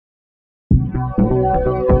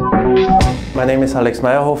My name is Alex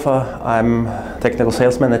Meyerhofer. I'm Technical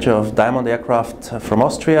Sales Manager of Diamond Aircraft from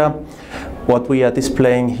Austria. What we are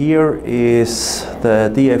displaying here is the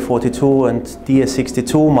DA42 and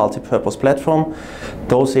DA62 multi-purpose platform.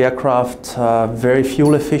 Those aircraft are very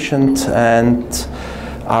fuel efficient and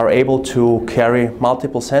are able to carry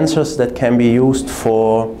multiple sensors that can be used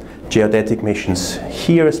for geodetic missions.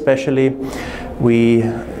 Here especially we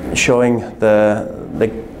showing the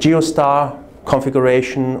GeoStar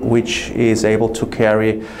configuration, which is able to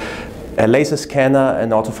carry a laser scanner, an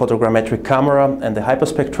orthophotogrammetric camera and a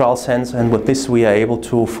hyperspectral sensor, and with this we are able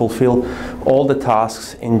to fulfill all the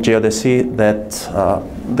tasks in geodesy that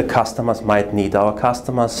the customers might need. Our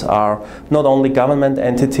customers are not only government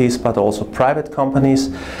entities but also private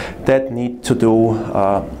companies that need to do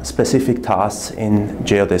specific tasks in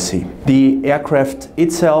geodesy. The aircraft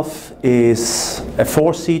itself is a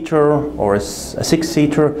 4-seater or a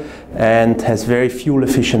 6-seater and has very fuel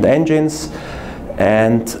efficient engines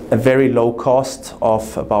and a very low cost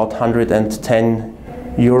of about 110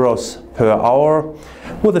 euros per hour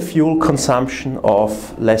with a fuel consumption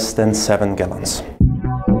of less than 7 gallons.